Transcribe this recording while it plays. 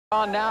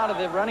On now to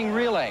the running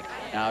relay.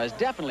 Now, it's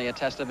definitely a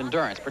test of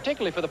endurance,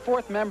 particularly for the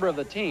fourth member of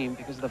the team,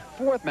 because the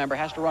fourth member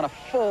has to run a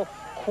full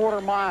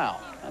quarter mile.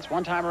 That's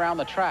one time around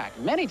the track.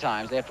 Many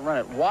times they have to run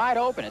it wide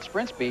open at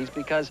sprint speeds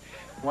because,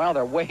 well,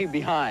 they're way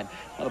behind.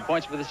 Well, the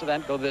points for this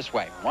event go this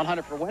way: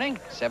 100 for winning,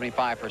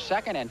 75 for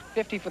second, and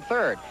 50 for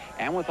third.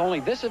 And with only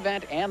this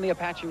event and the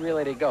Apache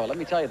relay to go, let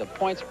me tell you, the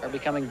points are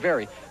becoming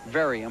very,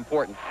 very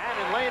important.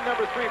 And in lane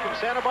number 3 from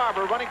Santa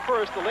Barbara, running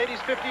first, the ladies'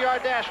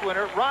 50-yard dash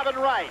winner,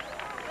 Wright.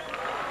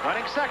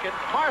 Running second,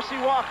 Marcy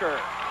Walker.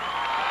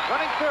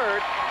 Running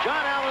third, John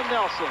Allen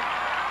Nelson.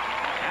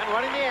 And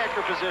running the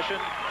anchor position,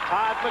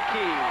 Todd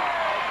McKee.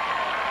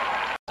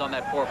 On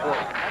that 4-4.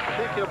 I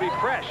think he'll be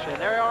fresh. And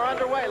they are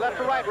underway, left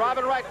to right.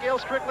 Wright, Gail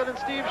Strickland, and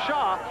Steve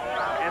Shaw.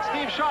 And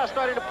Steve Shaw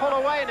starting to pull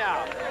away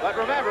now. But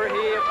remember,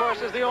 he, of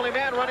course, is the only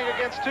man running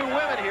against 2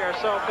 women here.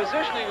 So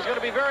positioning is going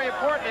to be very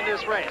important in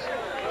this race.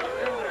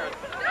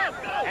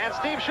 And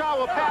Steve Shaw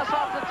will pass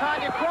off to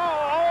Tanya Crow.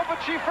 Oh,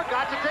 but she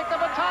forgot to take the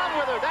baton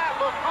with her. That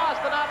will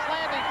cost the Knots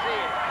Landing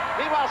team.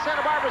 Meanwhile,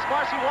 Santa Barbara's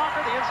Marcy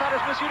Walker, the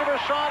Insiders Miss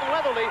Universe Sean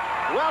Weatherly,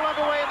 well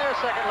underway in their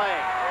second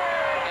lane.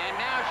 And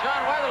now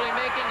Sean Weatherly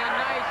making a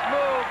nice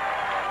move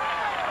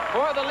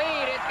for the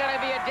lead. It's going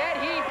to be a dead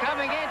heat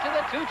coming into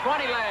the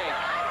 220 leg.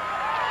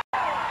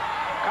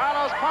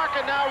 Carlos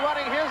Parkin now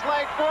running his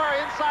leg for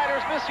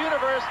Insiders Miss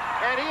Universe,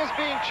 and he is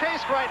being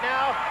chased right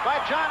now by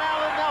John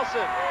Allen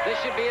Nelson. This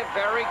should be a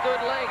very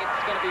good leg.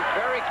 It's going to be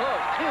very close.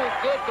 2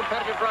 good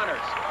competitive runners.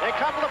 They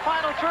come to the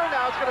final turn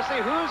now. It's going to see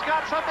who's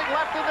got something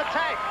left in the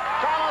tank.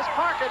 Carlos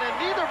Parkin, and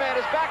neither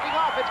man is backing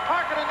off. It's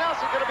Parkin and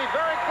Nelson going to be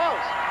very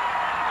close.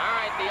 All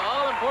right, the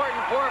all-important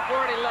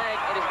 440 leg.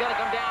 It is going to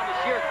come down to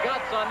sheer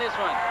guts on this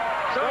one.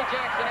 Stoney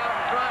Jackson out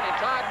in front, and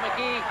Todd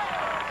McKee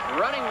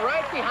running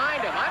right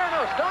behind him. I don't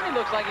know. Stoney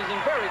looks like he's in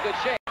very good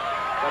shape.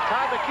 But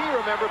Todd McKee,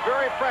 remember,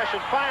 very fresh.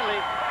 And finally,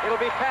 it'll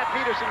be Pat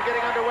Peterson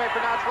getting underway for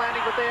Knots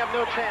Landing, but they have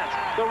no chance.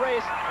 The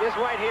race is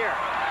right here.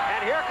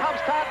 And here comes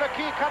Todd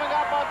McKee coming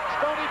up on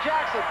Stoney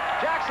Jackson.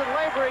 Jackson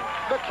laboring,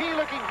 McKee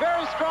looking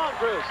very strong,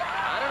 Bruce.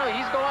 I don't know.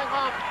 He's going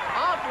off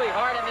awfully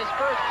hard in this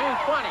first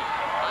 220.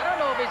 I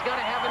don't know if he's going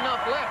to have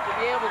enough left to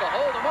be able to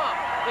hold him up.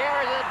 There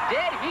is a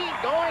dead heat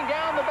going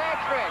down the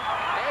backstretch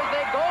as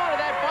they go into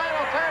that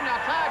final turn. Now,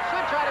 Todd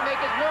should try to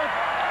make his move.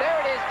 There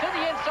it is, to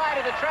the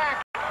inside of the track.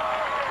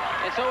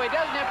 And so he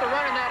doesn't have to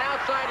run in that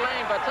outside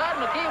lane. But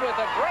Todd McKee with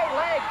a great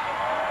leg.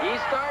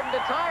 He's starting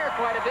to tire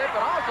quite a bit,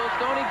 but also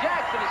Stoney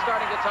Jackson is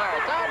starting to tire.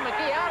 Todd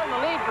McKee out in the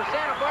lead for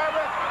Santa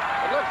Barbara.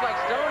 It looks like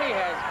Stoney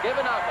has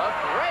given up a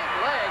great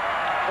leg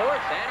for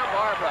Santa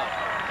Barbara.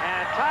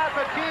 And Todd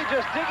McKee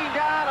just digging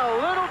down a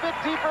little bit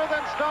deeper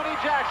than Stoney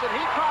Jackson.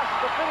 He crosses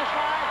the finish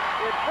line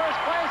in first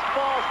place,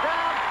 falls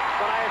down,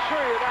 but I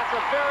assure you that's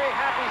a very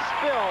happy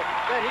spill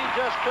that he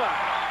just took.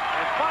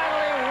 And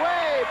finally,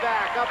 way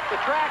back up the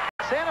track,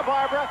 Santa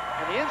Barbara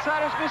and the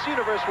Insiders Miss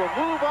Universe will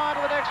move on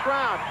to the next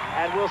round,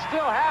 and we'll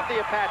still have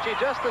the Apache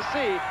just to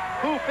see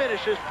who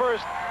finishes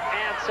first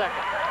and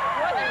second.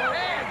 What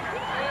leg?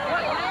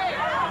 What leg?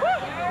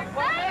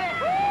 What leg?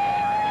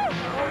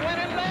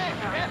 Winning leg.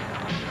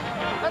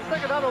 Let's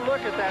take another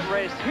look at that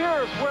race.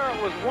 Here's where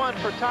it was won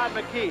for Todd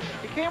McKee.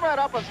 He came right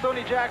up on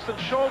Stoney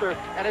Jackson's shoulder,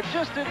 and it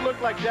just didn't look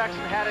like Jackson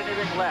had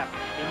anything left.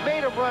 He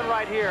made him run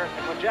right here,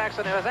 and when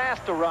Jackson was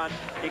asked to run,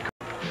 he couldn't.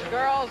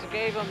 Girls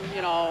gave him,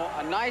 you know,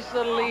 a nice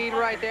little lead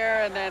right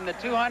there, and then the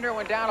 200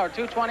 went down, or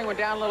 220 went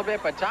down a little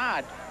bit, but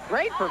Todd,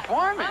 great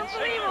performance.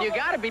 You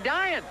got to be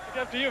dying. It's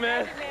up to you,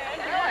 man.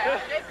 Yeah,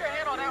 shake your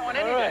hand on that one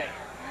any day.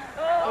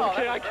 Oh,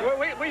 okay,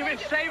 we've been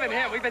saving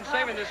him. We've been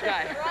saving this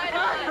guy.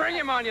 Bring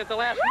him on you at the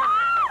last minute.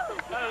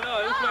 I don't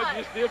know. This might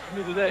be just it for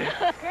me today.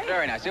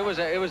 Very nice. It was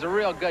a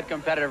real good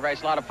competitive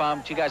race. A lot of fun.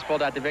 But you guys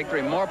pulled out the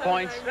victory. More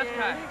points. This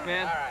guy,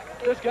 man.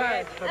 This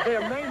guy,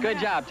 they're amazing. Good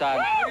job,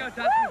 Todd. Here you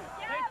go, Todd.